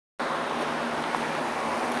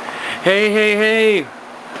Hey, hey, hey!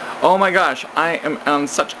 Oh my gosh, I am on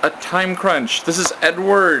such a time crunch. This is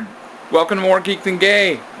Edward. Welcome to More Geek Than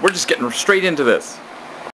Gay. We're just getting straight into this.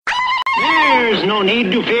 There's no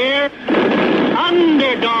need to fear.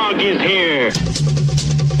 Underdog is here.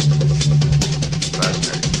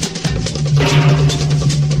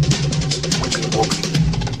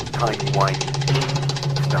 Tiny whiny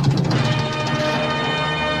stuff.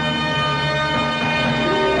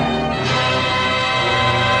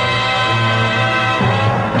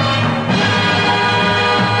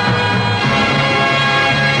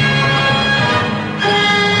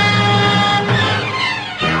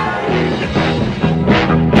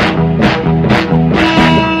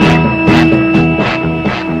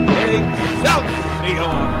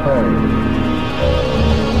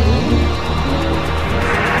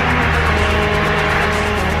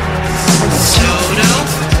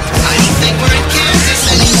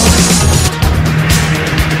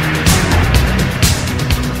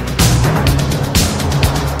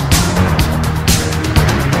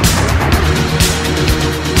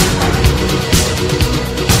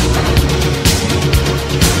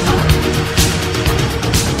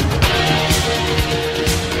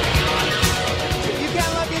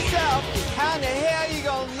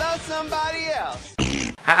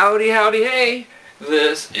 Howdy, howdy, hey!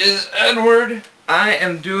 This is Edward. I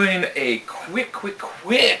am doing a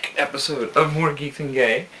quick episode of More Geek Than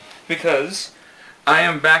Gay because I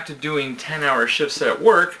am back to doing 10-hour shifts at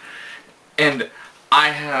work and I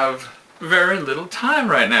have very little time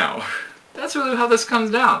right now. That's really how this comes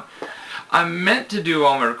down. I meant to do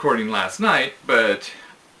all my recording last night, but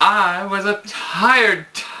I was a tired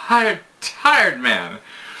man.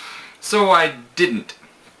 So I didn't.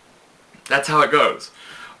 That's how it goes.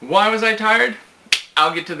 Why was I tired?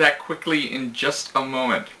 I'll get to that quickly in just a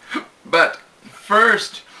moment. But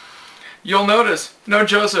first, you'll notice, no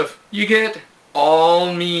Joseph, you get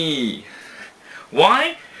all me.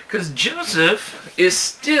 Why? Because Joseph is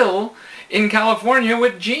still in California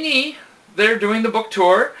with Gini. They're doing the book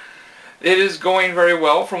tour. It is going very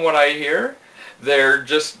well from what I hear. They're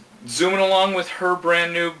just zooming along with her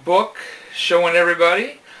brand new book, showing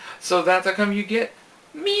everybody. So that's how come you get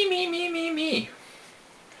me.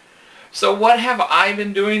 So what have I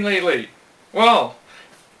been doing lately? Well,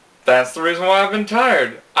 that's the reason why I've been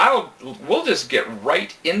tired. We'll just get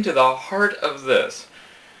right into the heart of this.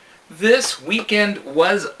 This weekend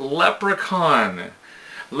was LepreCon.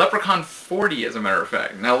 LepreCon 40, as a matter of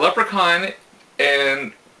fact. Now, LepreCon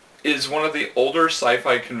is one of the older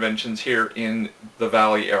sci-fi conventions here in the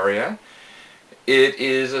Valley area. It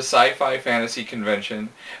is a sci-fi fantasy convention.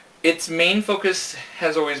 Its main focus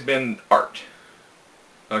has always been art.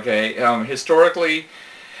 Okay, historically,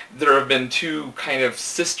 there have been two kind of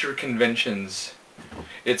sister conventions.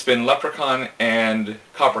 It's been LepreCon and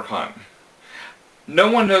CopperCon. No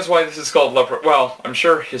one knows why this is called well, I'm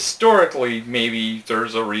sure historically maybe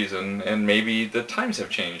there's a reason, and maybe the times have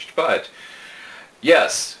changed, but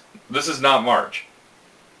yes, this is not March.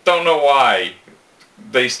 Don't know why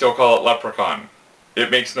they still call it LepreCon. It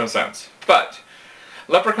makes no sense. But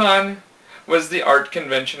LepreCon was the art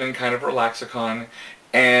convention and kind of relaxicon,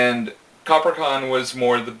 and CopperCon was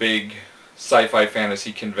more the big sci-fi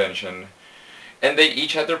fantasy convention. And they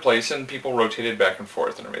each had their place and people rotated back and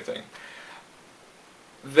forth and everything.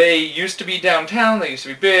 They used to be downtown, they used to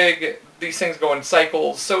be big, these things go in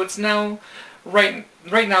cycles, so it's now, right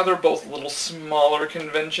now they're both little smaller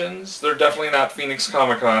conventions. They're definitely not Phoenix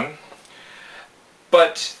Comic-Con.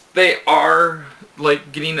 But they are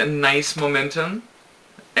like getting a nice momentum.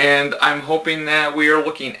 And I'm hoping that we are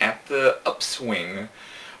looking at the upswing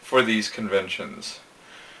for these conventions.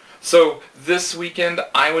 So this weekend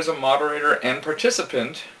I was a moderator and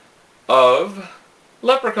participant of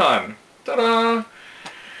LepreCon. Ta-da!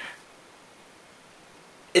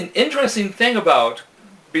 An interesting thing about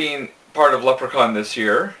being part of LepreCon this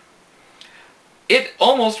year, it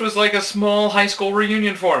almost was like a small high school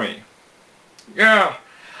reunion for me. Yeah.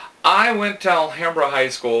 I went to Alhambra High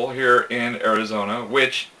School here in Arizona,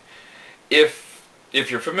 which, if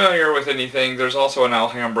you're familiar with anything, there's also an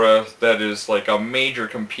Alhambra that is like a major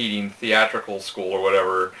competing theatrical school or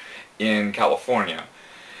whatever in California.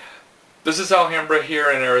 This is Alhambra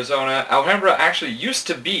here in Arizona. Alhambra actually used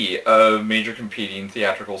to be a major competing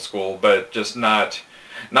theatrical school, but just not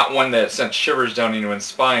one that sent shivers down anyone's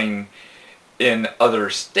spine in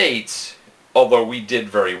other states, although we did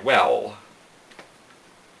very well.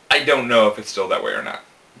 I don't know if it's still that way or not.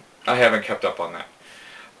 I haven't kept up on that.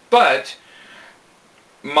 But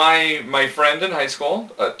my friend in high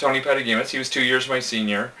school, Tony Patagimas, he was 2 years my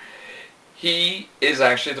senior, he is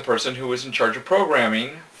actually the person who was in charge of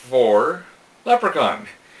programming for LepreCon.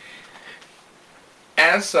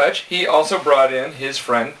 as such, he also brought in his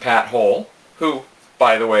friend Pat Hole, who,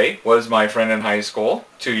 by the way, was my friend in high school,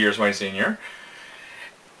 2 years my senior.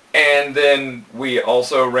 And then we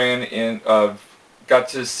also got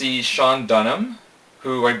to see Sean Dunham,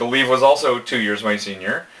 who I believe was also 2 years my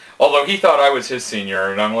senior. Although he thought I was his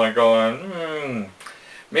senior, and I'm like going,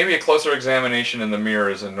 maybe a closer examination in the mirror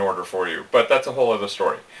is in order for you. But that's a whole other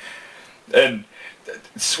story. And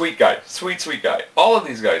sweet guy. Sweet guy. All of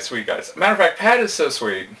these guys, sweet guys. Matter of fact, Pat is so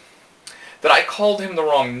sweet that I called him the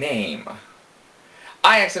wrong name.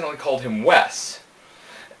 I accidentally called him Wes.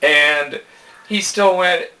 And he still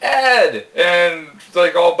went, Ed! And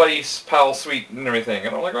like all buddy, pal, sweet and everything.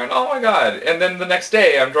 And I'm like, oh my god. And then the next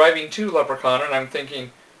day, I'm driving to LepreCon and I'm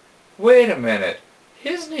thinking, wait a minute.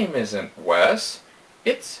 His name isn't Wes.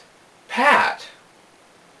 It's Pat.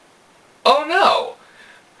 Oh no.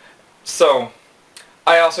 So,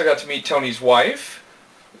 I also got to meet Tony's wife,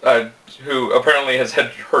 who apparently has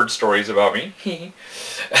heard stories about me.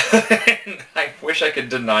 I wish I could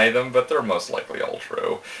deny them, but they're most likely all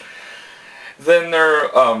true. Then there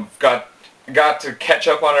got to catch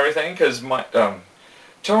up on everything because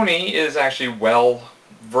Tony is actually well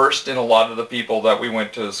versed in a lot of the people that we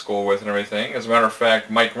went to school with and everything. As a matter of fact,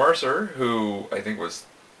 Mike Mercer, who I think was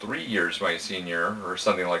 3 years my senior or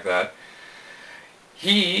something like that,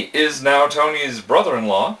 he is now Tony's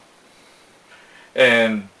brother-in-law,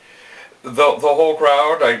 and the whole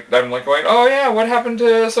crowd, I'm like going, oh yeah, what happened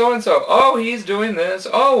to so-and-so? Oh, he's doing this.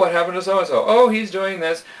 Oh, what happened to so-and-so? Oh, he's doing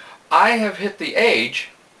this. I have hit the age,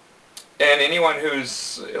 and anyone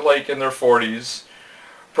who's like in their 40s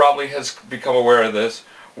probably has become aware of this,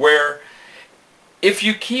 where if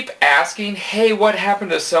you keep asking, hey, what happened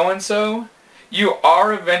to so-and-so, you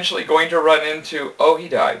are eventually going to run into, oh, he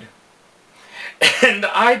died. And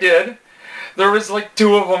I did. There was like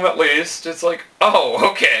 2 of them at least. It's like,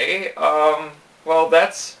 oh, okay. Well,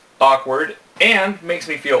 that's awkward and makes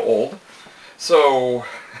me feel old. So,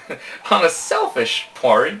 on a selfish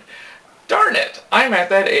part, darn it, I'm at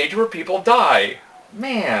that age where people die.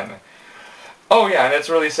 Man. Oh yeah, and it's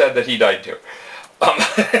really sad that he died too.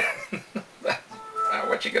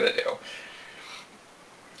 What you gonna do?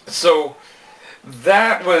 So,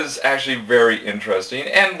 that was actually very interesting,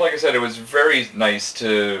 and like I said, it was very nice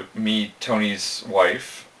to meet Tony's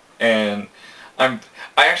wife, and I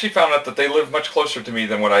actually found out that they live much closer to me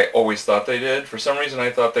than what I always thought they did. For some reason I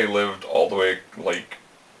thought they lived all the way like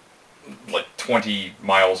 20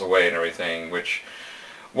 miles away and everything, which,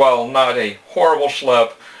 while not a horrible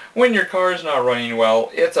schlep, when your car's not running well,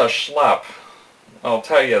 it's a schlep. I'll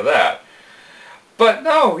tell you that. But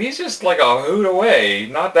no, he's just like a hoot away,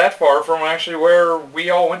 not that far from actually where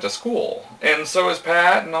we all went to school. And so is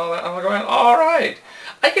Pat and all that. I'm going, alright,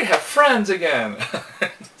 I can have friends again.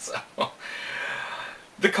 So,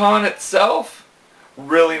 the con itself,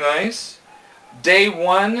 really nice. Day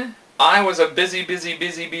 1, I was a busy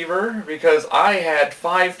beaver because I had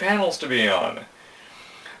 5 panels to be on.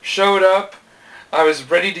 Showed up, I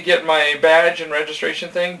was ready to get my badge and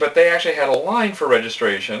registration thing, but they actually had a line for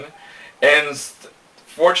registration. And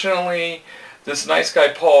fortunately, this nice guy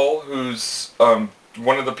Paul, who's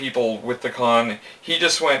one of the people with the con, he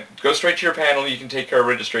just went, go straight to your panel, you can take care of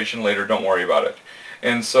registration later, don't worry about it.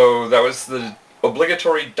 And so that was the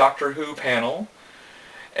obligatory Doctor Who panel,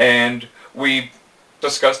 and we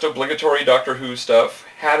discussed obligatory Doctor Who stuff.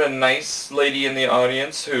 Had a nice lady in the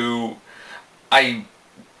audience who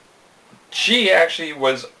she actually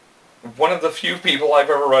was one of the few people I've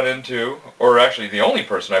ever run into, or actually the only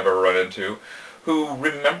person I've ever run into, who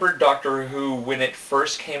remembered Doctor Who when it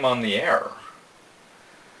first came on the air.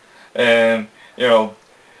 And, you know,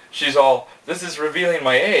 she's all, this is revealing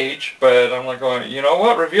my age, but I'm like going, you know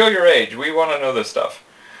what, reveal your age, we want to know this stuff.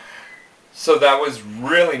 So that was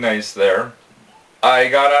really nice there. I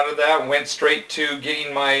got out of that, went straight to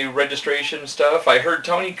getting my registration stuff. I heard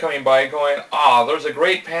Tony coming by going, there's a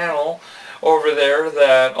great panel over there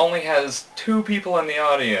that only has 2 people in the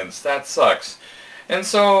audience. That sucks. And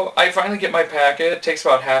so I finally get my packet. It takes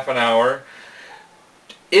about half an hour.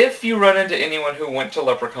 If you run into anyone who went to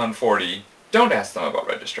LepreCon 40, don't ask them about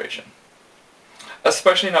registration.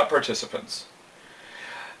 Especially not participants.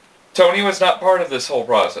 Tony was not part of this whole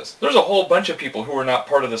process. There's a whole bunch of people who were not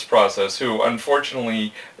part of this process who,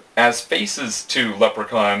 unfortunately, as faces to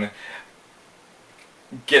LepreCon,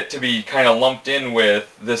 get to be kind of lumped in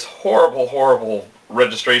with this horrible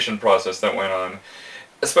registration process that went on,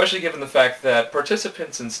 especially given the fact that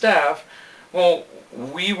participants and staff, well,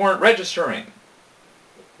 we weren't registering.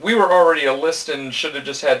 We were already a list and should have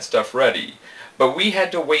just had stuff ready, but we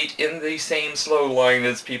had to wait in the same slow line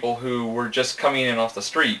as people who were just coming in off the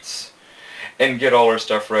streets. and get all our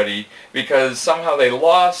stuff ready, because somehow they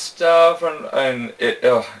lost stuff, and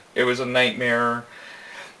it was a nightmare.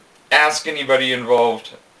 Ask anybody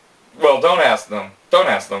involved. Well, don't ask them. Don't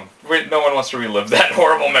ask them. No one wants to relive that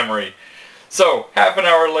horrible memory. So, half an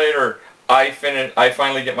hour later, I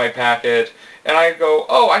finally get my packet, and I go,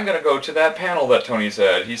 oh, I'm going to go to that panel that Tony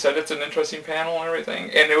said. He said it's an interesting panel and everything.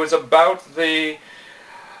 And it was about the,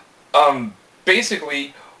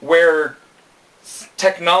 basically, where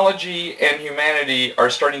technology and humanity are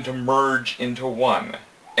starting to merge into one.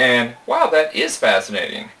 And, wow, that is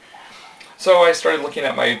fascinating. So I started looking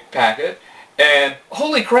at my packet, and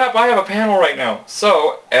holy crap, I have a panel right now.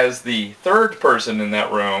 So, as the third person in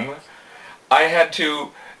that room, I had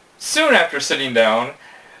to, soon after sitting down,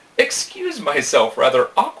 excuse myself rather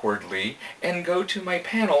awkwardly and go to my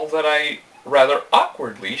panel that I rather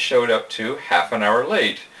awkwardly showed up to half an hour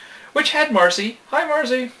late, which had Marcy. Hi,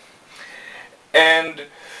 Marcy. And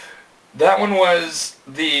that one was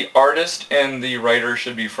the artist and the writer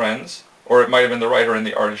should be friends. Or it might have been the writer and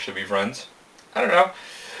the artist should be friends. I don't know.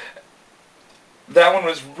 That one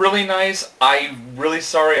was really nice. I'm really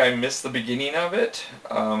sorry I missed the beginning of it.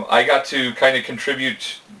 I got to kind of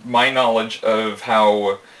contribute my knowledge of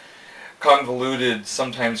how convoluted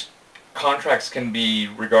sometimes contracts can be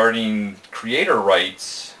regarding creator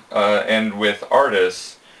rights and with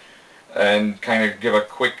artists, and kind of give a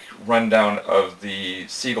quick rundown of the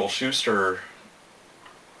Siegel-Schuster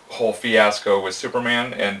whole fiasco with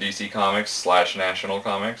Superman and DC Comics / National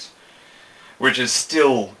Comics, which is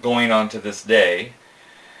still going on to this day.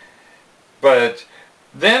 But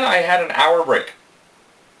then I had an hour break.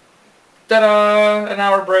 Ta-da! An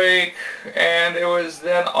hour break, and it was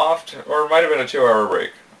then off to, or it might have been a 2-hour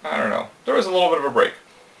break. I don't know. There was a little bit of a break.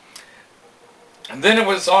 And then it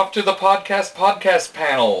was off to the podcast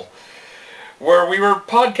panel, where we were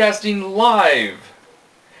podcasting live,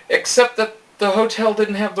 except that the hotel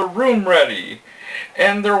didn't have the room ready,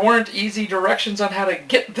 and there weren't easy directions on how to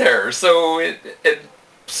get there. So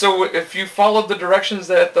so if you followed the directions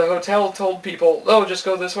that the hotel told people, oh, just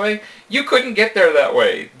go this way, you couldn't get there that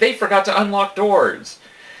way. They forgot to unlock doors.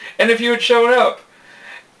 And if you had shown up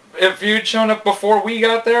before we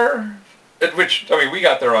got there, which, I mean, we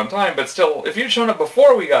got there on time, but still, if you'd shown up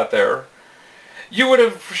before we got there, you would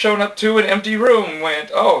have shown up to an empty room and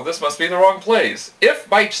went, oh, this must be the wrong place. If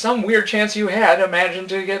by some weird chance you had managed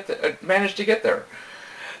to get there.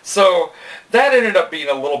 So that ended up being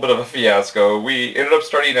a little bit of a fiasco. We ended up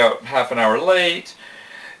starting out half an hour late,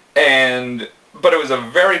 but it was a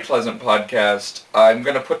very pleasant podcast. I'm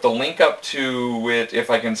going to put the link up to it if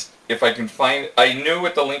I can find. I knew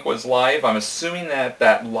what the link was live. I'm assuming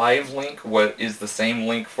that live link is the same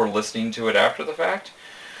link for listening to it after the fact.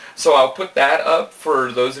 So I'll put that up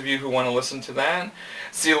for those of you who want to listen to that,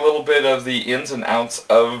 see a little bit of the ins and outs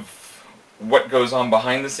of what goes on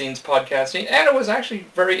behind the scenes podcasting, and it was actually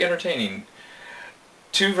very entertaining.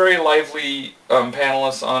 Two very lively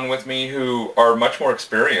panelists on with me who are much more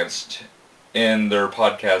experienced in their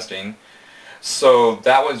podcasting, so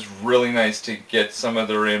that was really nice to get some of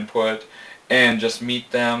their input and just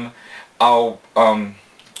meet them.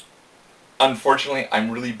 Unfortunately, I'm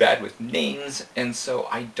really bad with names, and so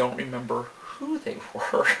I don't remember who they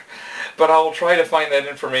were. But I'll try to find that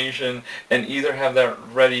information and either have that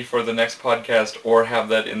ready for the next podcast or have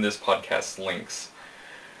that in this podcast's links.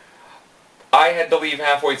 I had to leave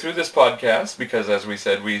halfway through this podcast because, as we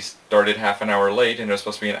said, we started half an hour late and it was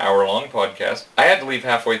supposed to be an hour-long podcast. I had to leave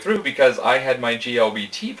halfway through because I had my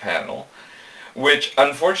GLBT panel, which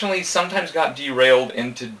unfortunately sometimes got derailed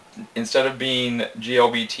into, instead of being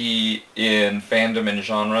GLBT in fandom and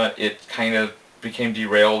genre, it kind of became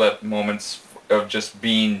derailed at moments of just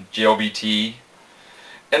being GLBT.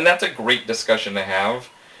 And that's a great discussion to have.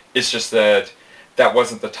 It's just that that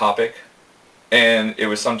wasn't the topic, and it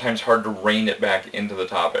was sometimes hard to rein it back into the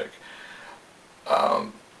topic.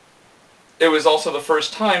 It was also the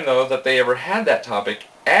first time, though, that they ever had that topic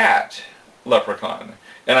at LepreCon.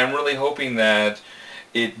 And I'm really hoping that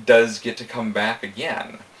it does get to come back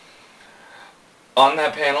again. On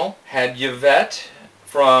that panel had Yvette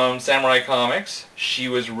from Samurai Comics. She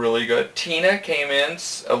was really good. Tina came in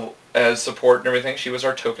as support and everything. She was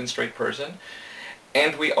our token straight person.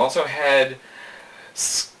 And we also had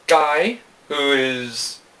Sky, who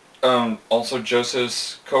is also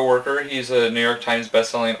Joseph's co-worker. He's a New York Times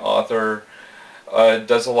bestselling author.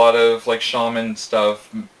 Does a lot of like shaman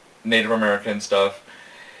stuff, Native American stuff.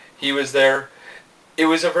 He was there. It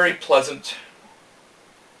was a very pleasant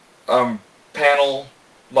panel,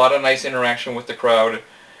 a lot of nice interaction with the crowd.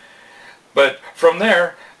 But from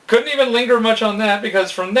there, couldn't even linger much on that,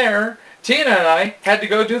 because from there, Tina and I had to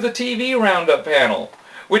go do the TV Roundup panel,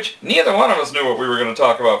 which neither one of us knew what we were going to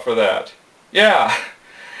talk about for that. Yeah.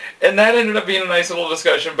 And that ended up being a nice little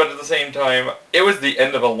discussion, but at the same time, it was the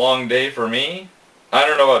end of a long day for me. I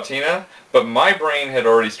don't know about Tina, but my brain had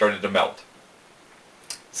already started to melt.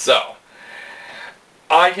 So,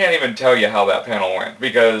 I can't even tell you how that panel went,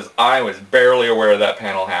 because I was barely aware of that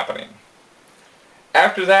panel happening.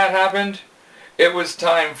 After that happened, it was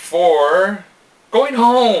time for going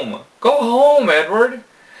home. Go home, Edward.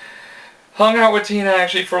 Hung out with Tina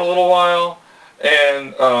actually for a little while,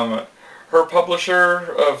 and her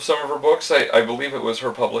publisher of some of her books, I believe it was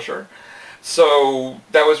her publisher. So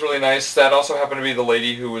that was really nice. That also happened to be the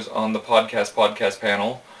lady who was on the podcast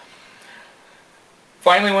panel.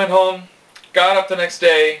 Finally went home, got up the next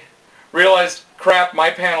day, realized, crap,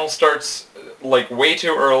 my panel starts like way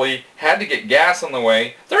too early, had to get gas on the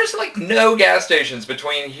way. There's like no gas stations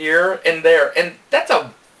between here and there, and that's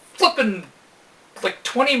a flippin' like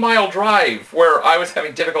 20-mile drive where I was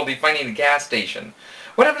having difficulty finding a gas station.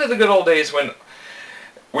 What happened to the good old days when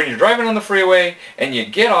you're driving on the freeway and you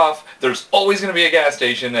get off, there's always going to be a gas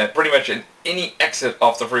station at pretty much any exit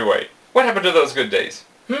off the freeway? What happened to those good days?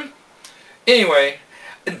 Anyway,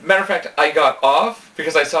 matter of fact, I got off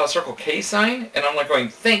because I saw a Circle K sign, and I'm like going,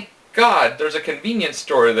 thank God, there's a convenience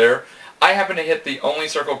store there. I happen to hit the only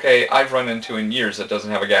Circle K I've run into in years that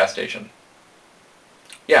doesn't have a gas station.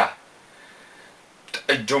 Yeah.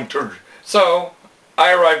 So,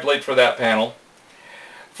 I arrived late for that panel.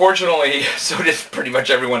 Fortunately, so did pretty much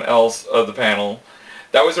everyone else of the panel.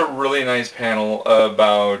 That was a really nice panel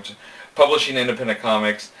about publishing independent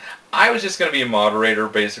comics. I was just going to be a moderator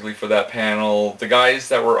basically for that panel. The guys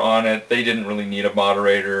that were on it, they didn't really need a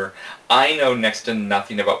moderator. I know next to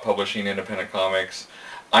nothing about publishing independent comics.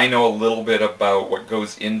 I know a little bit about what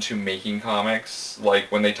goes into making comics. Like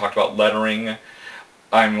when they talked about lettering,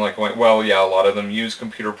 I'm like going, well, yeah, a lot of them use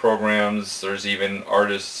computer programs. There's even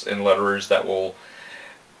artists and letterers that will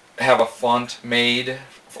have a font made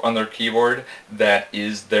on their keyboard that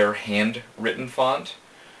is their handwritten font.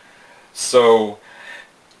 So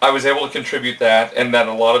I was able to contribute that, and that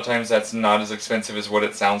a lot of times that's not as expensive as what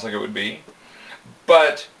it sounds like it would be.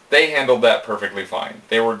 But they handled that perfectly fine.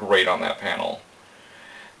 They were great on that panel.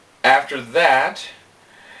 After that,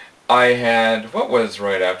 I had, what was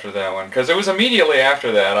right after that one? Because it was immediately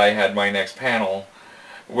after that I had my next panel,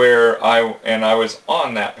 where I was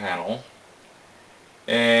on that panel.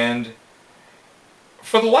 And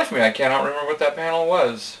for the life of me, I cannot remember what that panel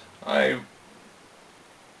was. And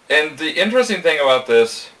the interesting thing about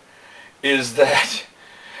this is that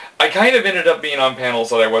I kind of ended up being on panels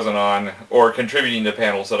that I wasn't on, or contributing to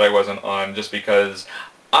panels that I wasn't on, just because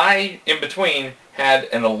I, in between, had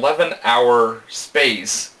an 11-hour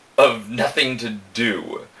space of nothing to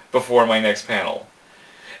do before my next panel.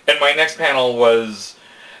 And my next panel was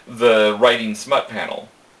the Writing Smut panel.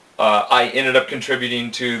 I ended up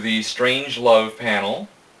contributing to the Strange Love panel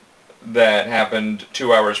that happened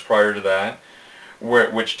 2 hours prior to that,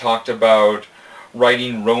 which talked about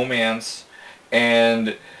writing romance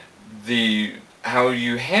and how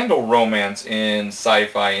you handle romance in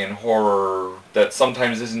sci-fi and horror that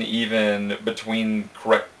sometimes isn't even between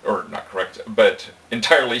but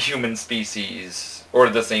entirely human species or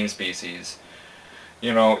the same species.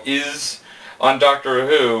 You know, on Doctor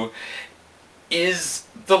Who, is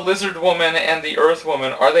the Lizard Woman and the Earth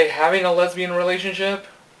Woman, are they having a lesbian relationship?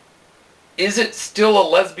 Is it still a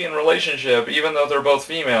lesbian relationship, even though they're both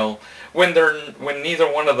female, when neither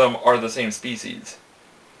one of them are the same species?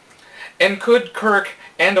 And could Kirk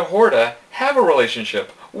and Ahorda have a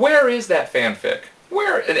relationship? Where is that fanfic?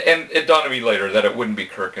 And it dawned on me later that it wouldn't be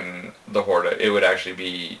Kirk and the Horda. It would actually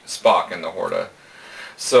be Spock and the Horda.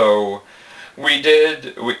 So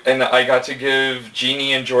and I got to give Gini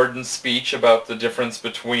and Jordan's speech about the difference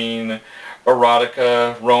between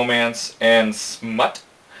erotica, romance, and smut.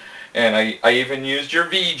 And I even used your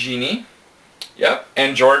V, Gini. Yep.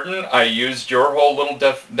 And Jordan, I used your whole little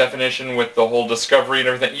definition with the whole discovery and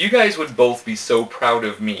everything. You guys would both be so proud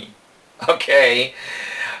of me. Okay?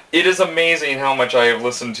 It is amazing how much I have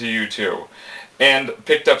listened to you two. And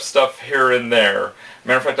picked up stuff here and there.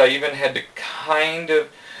 Matter of fact, I even had to kind of,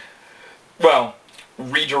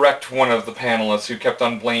 redirect one of the panelists who kept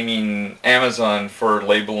on blaming Amazon for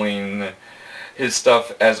labeling his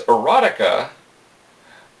stuff as erotica.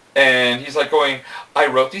 And he's like going, I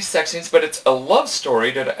wrote these sex scenes, but it's a love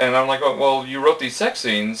story. And I'm like, well, you wrote these sex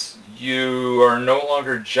scenes. You are no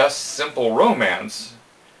longer just simple romance.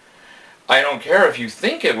 I don't care if you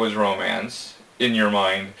think it was romance in your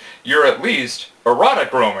mind. You're at least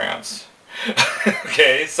erotic romance.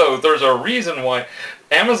 Okay, so there's a reason why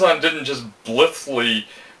Amazon didn't just blithely?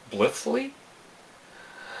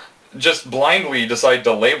 just blindly decide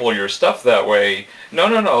to label your stuff that way. No,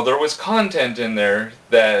 no, no. There was content in there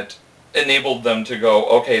that enabled them to go,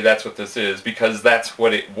 okay, that's what this is, because that's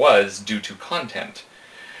what it was due to content.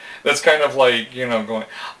 That's kind of like, you know, going,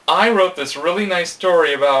 I wrote this really nice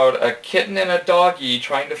story about a kitten and a doggy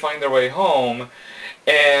trying to find their way home,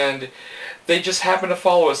 and they just happen to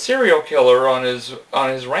follow a serial killer on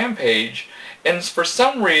his rampage, and for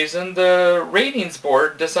some reason the ratings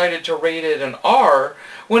board decided to rate it an R,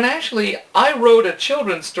 when actually I wrote a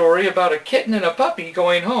children's story about a kitten and a puppy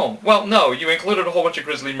going home. Well, no, you included a whole bunch of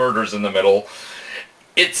grisly murders in the middle.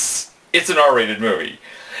 It's an R-rated movie.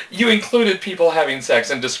 You included people having sex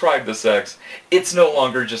and described the sex. It's no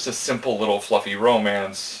longer just a simple little fluffy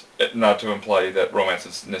romance. Not to imply that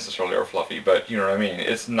romances necessarily are fluffy, but you know what I mean.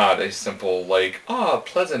 It's not a simple, like,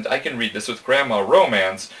 pleasant, I can read this with grandma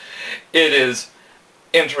romance. It is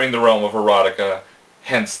entering the realm of erotica,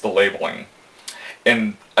 hence the labeling.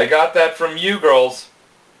 And I got that from you girls.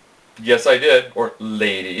 Yes, I did. Or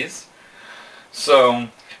ladies. So,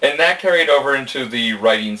 and that carried over into the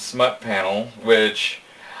writing smut panel, which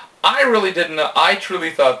I really didn't know. I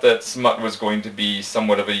truly thought that smut was going to be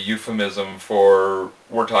somewhat of a euphemism for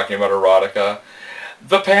we're talking about erotica.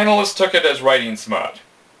 The panelists took it as writing smut,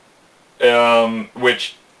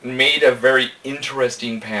 which made a very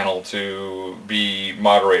interesting panel to be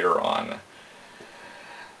moderator on.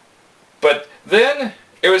 But then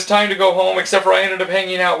it was time to go home, except for I ended up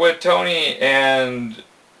hanging out with Tony and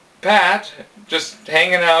Pat, just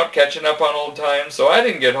hanging out, catching up on old times, so I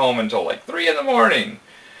didn't get home until like 3 in the morning.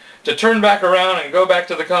 To turn back around and go back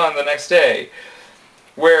to the con the next day,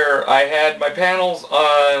 where I had my panels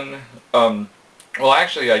on, well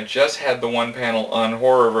actually I just had the one panel on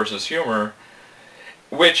horror versus humor,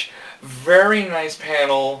 which, very nice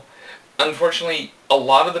panel. Unfortunately, a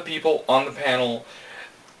lot of the people on the panel,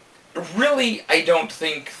 really, I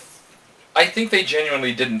think they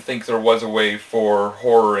genuinely didn't think there was a way for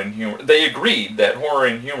horror and humor. They agreed that horror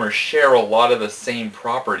and humor share a lot of the same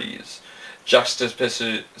properties.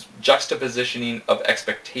 Juxtapositioning of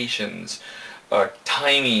expectations,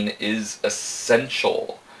 timing is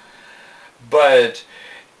essential. But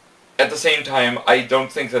at the same time, I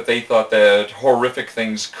don't think that they thought that horrific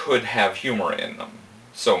things could have humor in them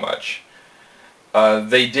so much.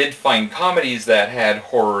 They did find comedies that had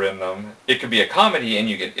horror in them. It could be a comedy and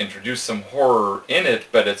you could introduce some horror in it,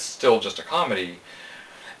 but it's still just a comedy.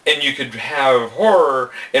 And you could have horror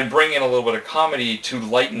and bring in a little bit of comedy to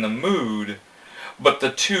lighten the mood, but the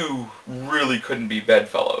two really couldn't be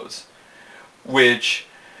bedfellows. Which,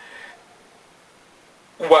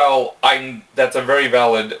 well, that's a very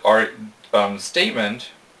valid statement,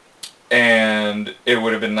 and it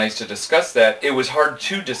would have been nice to discuss that. It was hard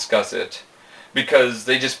to discuss it, because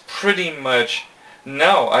they just pretty much,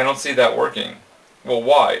 no, I don't see that working. Well,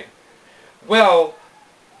 why? Well,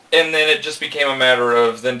 and then it just became a matter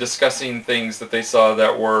of then discussing things that they saw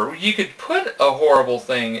that were, you could put a horrible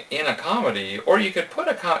thing in a comedy, or you could put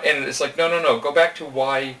and it's like, no, no, no, go back to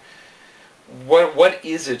why, what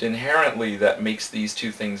is it inherently that makes these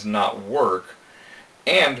two things not work,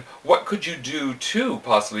 and what could you do to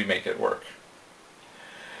possibly make it work?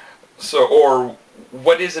 So, or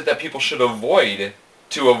what is it that people should avoid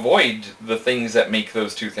to avoid the things that make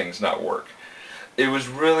those two things not work? It was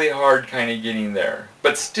really hard kind of getting there,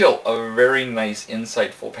 but still a very nice,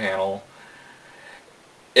 insightful panel.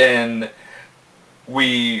 And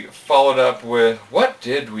we followed up with, what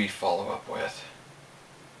did we follow up with?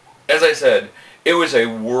 As I said, it was a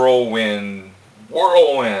whirlwind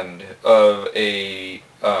of a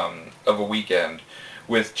weekend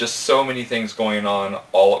with just so many things going on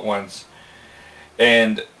all at once.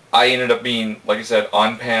 And I ended up being, like I said,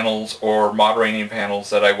 on panels or moderating panels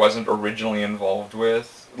that I wasn't originally involved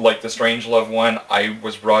with. Like the Strangelove one, I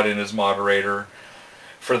was brought in as moderator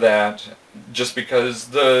for that, just because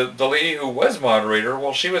the lady who was moderator,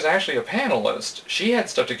 well, she was actually a panelist. She had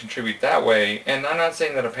stuff to contribute that way, and I'm not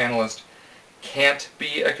saying that a panelist can't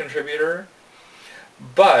be a contributor,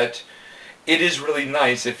 but it is really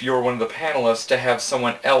nice if you're one of the panelists to have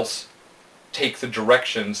someone else take the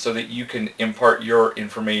direction so that you can impart your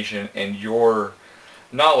information and your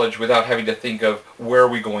knowledge without having to think of where are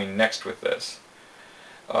we going next with this.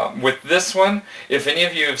 With this one, if any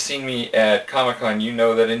of you have seen me at Comic-Con, you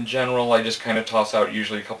know that in general I just kind of toss out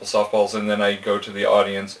usually a couple softballs and then I go to the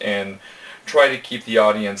audience and try to keep the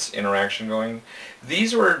audience interaction going.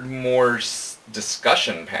 These were more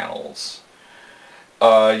discussion panels.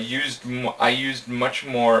 I used much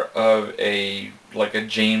more of a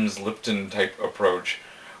James Lipton type approach,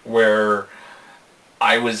 where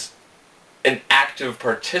I was an active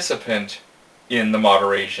participant in the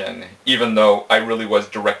moderation, even though I really was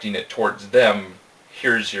directing it towards them.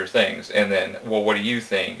 Here's your things, and then, well, what do you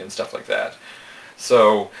think, and stuff like that.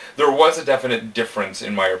 So there was a definite difference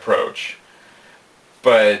in my approach,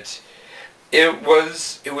 but it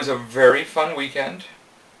was a very fun weekend.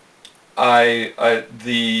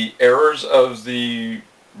 The errors of the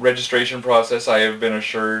registration process, I have been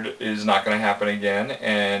assured, is not going to happen again,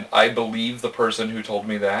 and I believe the person who told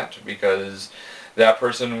me that, because that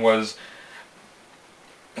person was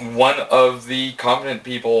one of the competent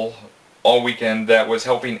people all weekend that was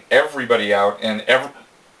helping everybody out, and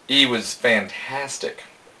he was fantastic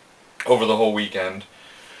over the whole weekend.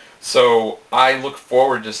 So I look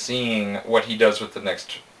forward to seeing what he does with the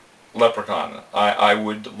next LepreCon. I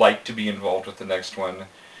would like to be involved with the next one,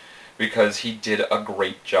 because he did a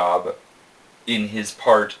great job in his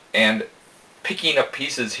part, and picking up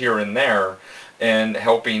pieces here and there, and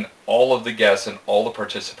helping all of the guests and all the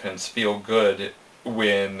participants feel good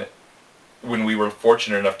when we were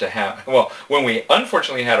fortunate enough to have, well, when we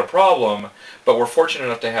unfortunately had a problem, but we're fortunate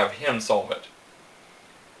enough to have him solve it.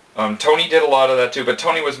 Tony did a lot of that too, but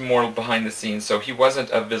Tony was more behind the scenes, so he wasn't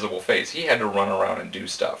a visible face. He had to run around and do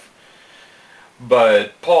stuff.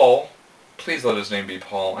 But Paul, please let his name be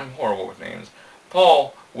Paul, I'm horrible with names.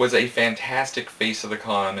 Paul was a fantastic face of the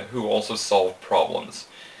con who also solved problems.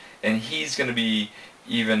 And he's going to be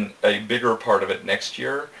even a bigger part of it next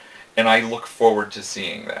year, and I look forward to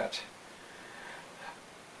seeing that.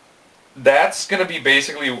 That's going to be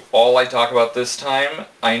basically all I talk about this time.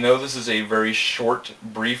 I know this is a very short,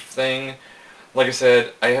 brief thing. Like I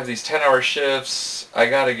said, I have these 10-hour shifts. I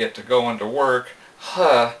got to get to go into work.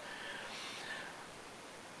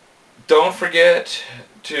 Don't forget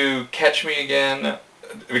to catch me again,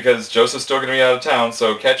 because Joseph's still going to be out of town,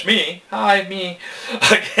 so catch me, me,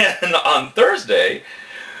 again on Thursday,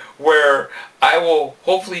 where I will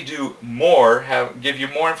hopefully do more, give you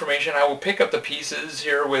more information. I will pick up the pieces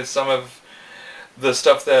here with some of the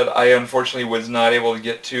stuff that I unfortunately was not able to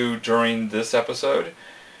get to during this episode.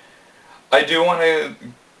 I do want to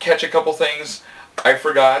catch a couple things. I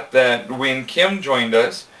forgot that when Kim joined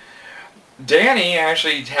us, Danny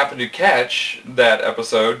actually happened to catch that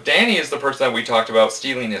episode. Danny is the person that we talked about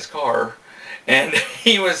stealing his car, and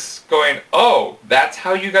he was going, "Oh, that's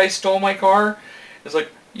how you guys stole my car?" It's like,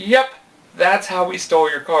 "Yep, that's how we stole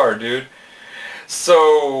your car, dude."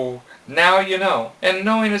 So now you know, and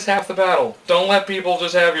knowing is half the battle. Don't let people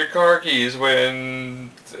just have your car keys when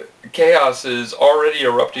chaos is already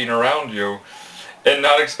erupting around you, and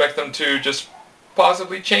not expect them to just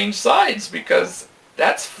possibly change sides, because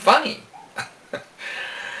that's funny.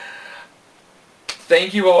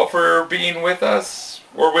 Thank you all for being with us,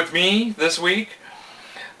 or with me, this week.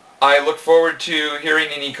 I look forward to hearing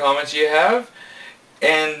any comments you have.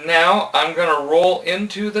 And now I'm going to roll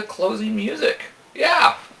into the closing music.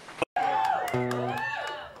 Yeah!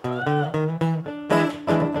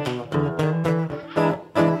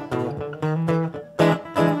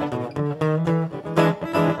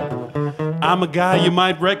 I'm a guy you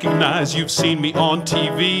might recognize, you've seen me on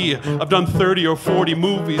TV. I've done 30 or 40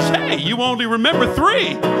 movies, hey, you only remember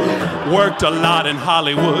 3. Worked a lot in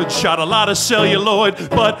Hollywood, shot a lot of celluloid,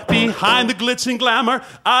 but behind the glitz and glamour,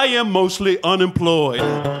 I am mostly unemployed.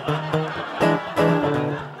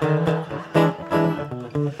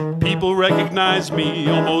 People recognize me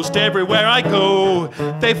almost everywhere I go.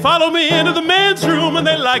 They follow me into the men's room and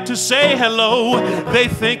they like to say hello. They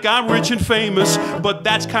think I'm rich and famous, but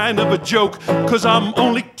that's kind of a joke, 'cause I'm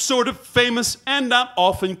only sort of famous and I'm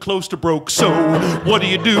often close to broke. So what do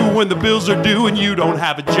you do when the bills are due and you don't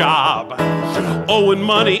have a job? Owing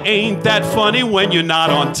money ain't that funny when you're not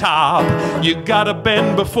on top. You gotta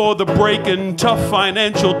bend before the break and tough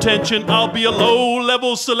financial tension. I'll be a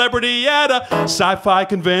low-level celebrity at a sci-fi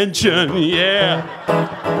convention. Yeah.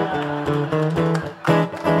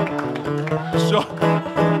 So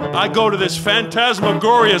I go to this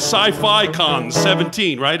phantasmagoria Sci-Fi Con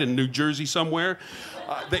 17, right, in New Jersey somewhere.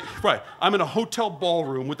 Right, I'm in a hotel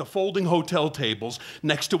ballroom with the folding hotel tables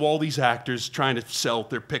next to all these actors trying to sell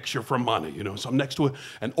their picture for money, you know. So I'm next to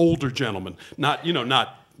an older gentleman, not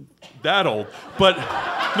that old, but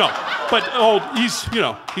old. He's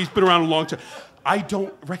been around a long time. I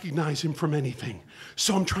don't recognize him from anything.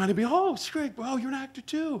 So I'm trying to be, oh, it's great. Well, you're an actor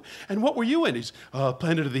too. And what were you in? He's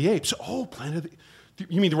Planet of the Apes. Oh,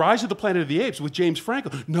 you mean The Rise of the Planet of the Apes with James Franco?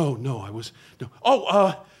 No, I was, no.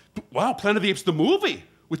 Oh, wow, Planet of the Apes, the movie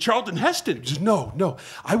with Charlton Heston. He says, no,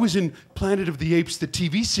 I was in Planet of the Apes, the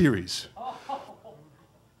TV series.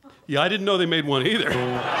 Yeah, I didn't know they made one either.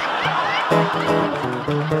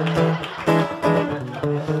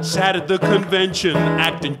 Sat at the convention,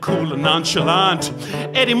 acting cool and nonchalant.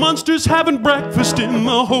 Eddie Munster's having breakfast in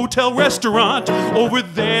the hotel restaurant. Over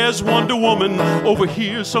there's Wonder Woman, over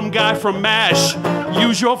here's some guy from MASH.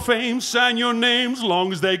 Use your fame, sign your names,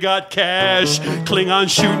 long as they got cash. Klingons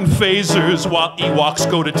shooting phasers while Ewoks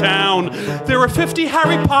go to town. There are 50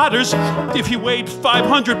 Harry Potters if he weighed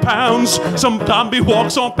 500 pounds. Some zombie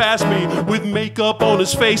walks on past me with makeup on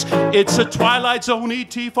his face. It's a Twilight Zone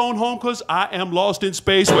ET phone home cause I am lost in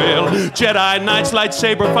space. Well, Jedi Knights,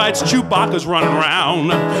 lightsaber fights, Chewbacca's running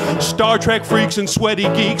around. Star Trek freaks and sweaty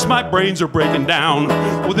geeks, my brains are breaking down.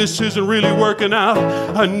 Well, this isn't really working out.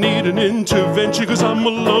 I need an intervention cause I'm a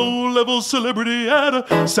low-level celebrity at a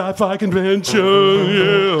sci-fi convention.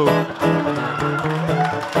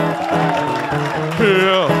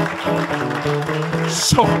 Yeah.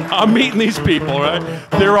 So I'm meeting these people, right?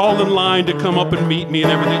 They're all in line to come up and meet me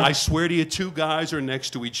and everything. I swear to you, two guys are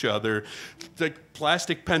next to each other. The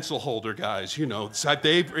plastic pencil holder guys, you know,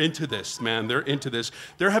 they're into this, man. They're into this.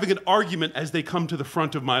 They're having an argument as they come to the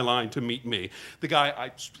front of my line to meet me. The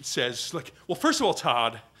guy says, like, well, first of all,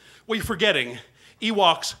 Todd, what you're forgetting,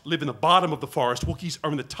 Ewoks live in the bottom of the forest. Wookiees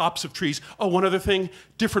are in the tops of trees. Oh, one other thing,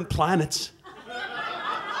 different planets.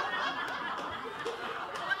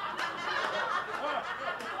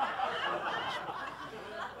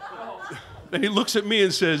 And he looks at me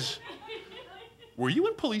and says, were you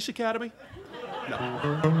in Police Academy? No.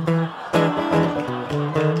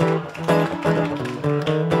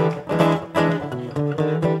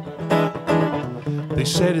 They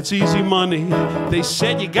said it's easy money. They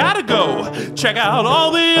said you gotta go. Check out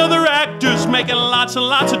all the other actors making lots and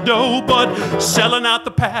lots of dough. But selling out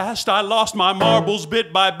the past, I lost my marbles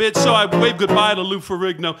bit by bit. So I waved goodbye to Lou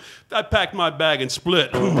Ferrigno. I packed my bag and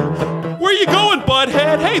split. Where you going,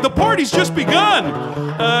 butthead? Hey, the party's just begun.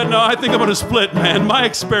 No, I think I'm gonna split, man. My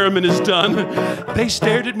experiment is done. They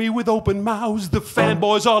stared at me with open mouths, the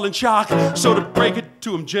fanboys all in shock. So to break it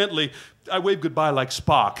to them gently, I waved goodbye like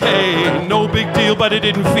Spock. Hey, no big deal, but it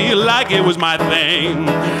didn't feel like it was my thing.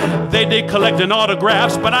 They did collecting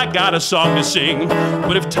autographs, but I got a song to sing.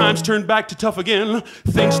 But if times turn back to tough again,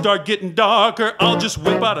 things start getting darker, I'll just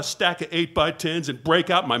whip out a stack of 8x10s and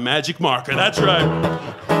break out my magic marker. That's right.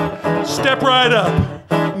 Step right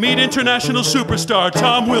up. Meet international superstar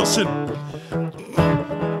Tom Wilson.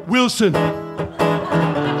 Wilson.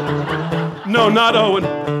 No, not Owen.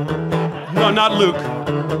 No, not Luke.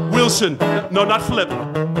 Wilson. No, not Flip.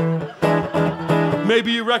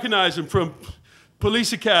 Maybe you recognize him from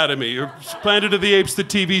Police Academy or Planet of the Apes, the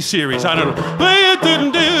TV series. I don't know.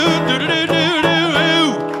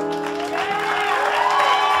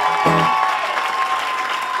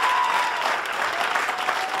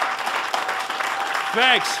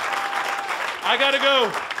 Thanks. I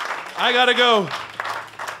gotta go.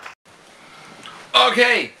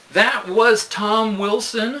 Okay, that was Tom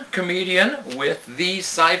Wilson, comedian, with the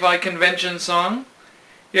Sci-Fi Convention song.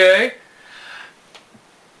 Yay.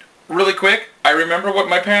 Really quick, I remember what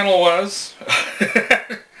my panel was.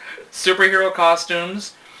 Superhero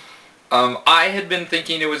costumes. I had been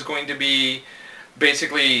thinking it was going to be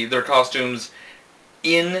basically their costumes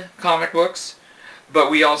in comic books. But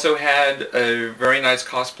we also had a very nice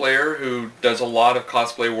cosplayer who does a lot of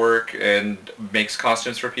cosplay work and makes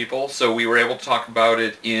costumes for people. So we were able to talk about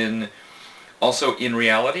it also in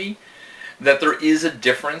reality. That there is a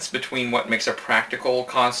difference between what makes a practical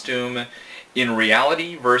costume in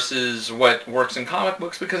reality versus what works in comic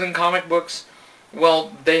books. Because in comic books,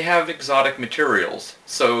 well, they have exotic materials.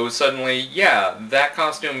 So suddenly, yeah, that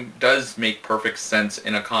costume does make perfect sense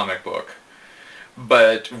in a comic book.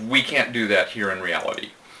 But we can't do that here in reality.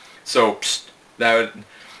 So,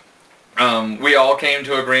 we all came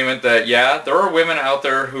to agreement that, yeah, there are women out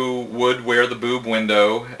there who would wear the boob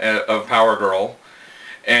window of Power Girl.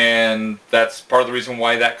 And that's part of the reason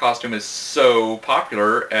why that costume is so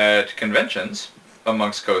popular at conventions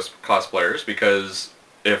amongst cosplayers. Because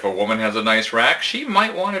if a woman has a nice rack, she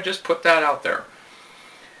might want to just put that out there.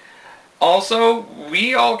 Also,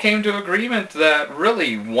 we all came to agreement that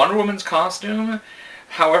really Wonder Woman's costume,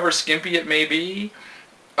 however skimpy it may be,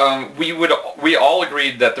 we all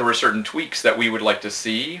agreed that there were certain tweaks that we would like to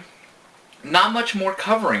see. Not much more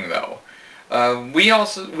covering though.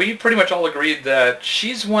 We pretty much all agreed that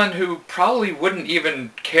she's one who probably wouldn't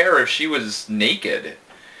even care if she was naked.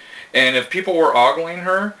 And if people were ogling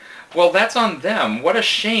her, well, that's on them. What a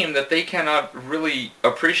shame that they cannot really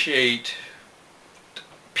appreciate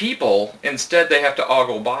people. Instead, they have to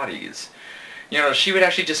ogle bodies. You know, she would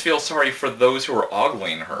actually just feel sorry for those who are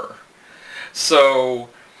ogling her. So,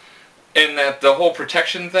 in that the whole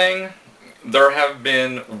protection thing, there have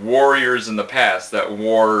been warriors in the past that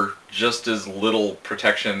wore just as little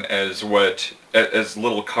protection as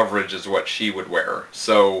little coverage as what she would wear.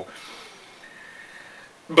 So,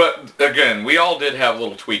 but again, we all did have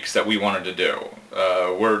little tweaks that we wanted to do.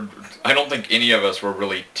 I don't think any of us were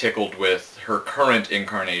really tickled with her current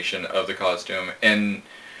incarnation of the costume, and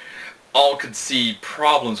all could see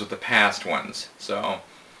problems with the past ones. So,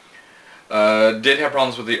 did have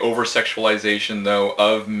problems with the over-sexualization, though,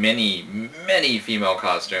 of many, many female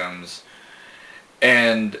costumes,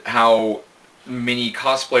 and how many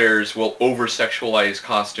cosplayers will over-sexualize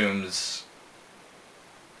costumes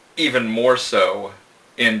even more so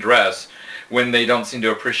in dress when they don't seem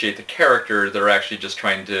to appreciate the character. They're actually just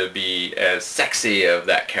trying to be as sexy of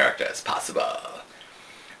that character as possible.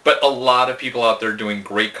 But a lot of people out there doing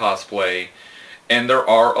great cosplay, and there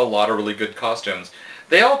are a lot of really good costumes.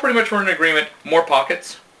 They all pretty much were in agreement, more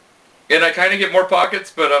pockets. And I kind of get more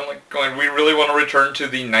pockets, but I'm like going, we really want to return to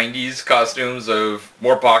the 90s costumes of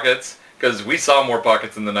more pockets? Because we saw more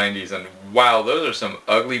pockets in the 90s, and wow, those are some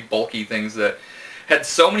ugly, bulky things that had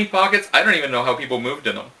so many pockets, I don't even know how people moved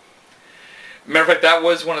in them. Matter of fact, that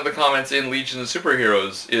was one of the comments in Legion of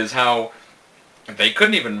Superheroes, is how they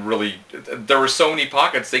couldn't even really, there were so many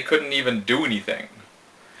pockets, they couldn't even do anything.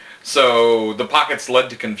 So the pockets led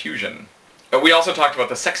to confusion. We also talked about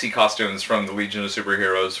the sexy costumes from the Legion of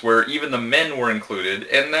Superheroes, where even the men were included,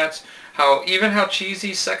 and that's how, even how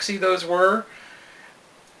cheesy, sexy those were,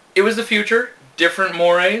 it was the future, different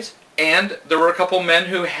mores, and there were a couple men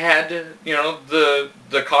who had, you know, the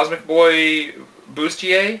Cosmic Boy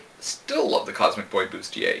bustier. Still love the Cosmic Boy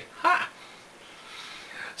bustier. Ha!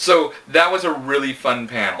 So that was a really fun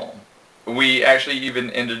panel. We actually even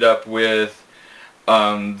ended up with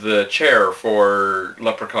the chair for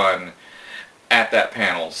LepreCon at that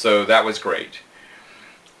panel, so that was great.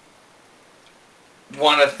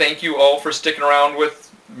 Want to thank you all for sticking around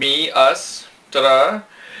with me, us, ta-da.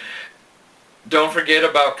 Don't forget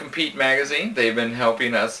about Compete Magazine. They've been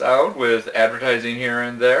helping us out with advertising here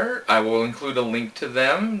and there. I will include a link to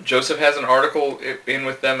them. Joseph has an article in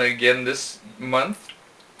with them again this month,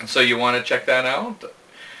 so you want to check that out.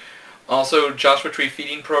 Also, Joshua Tree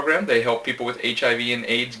Feeding Program. They help people with HIV and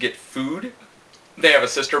AIDS get food. They have a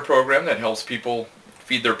sister program that helps people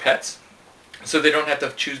feed their pets, so they don't have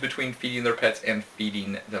to choose between feeding their pets and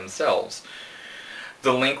feeding themselves.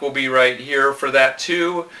 The link will be right here for that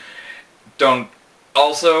too.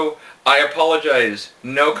 Also, I apologize,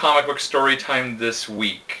 no comic book story time this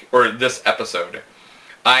week, or this episode.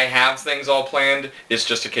 I have things all planned, it's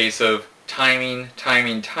just a case of timing.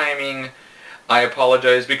 I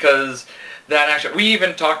apologize, because that actually, we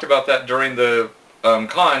even talked about that during the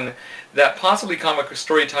con, that possibly comic book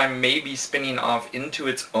story time may be spinning off into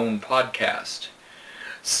its own podcast.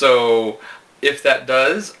 So, if that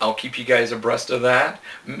does, I'll keep you guys abreast of that.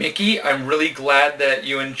 Mickey, I'm really glad that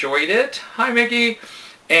you enjoyed it. Hi, Mickey.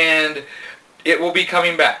 And it will be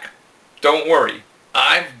coming back. Don't worry.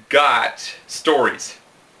 I've got stories.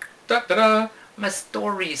 Da-da-da. My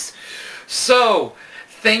stories. So,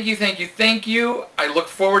 thank you. I look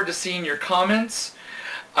forward to seeing your comments.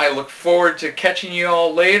 I look forward to catching you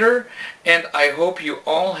all later. And I hope you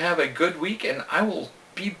all have a good week. And I will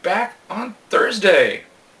be back on Thursday.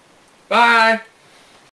 Bye!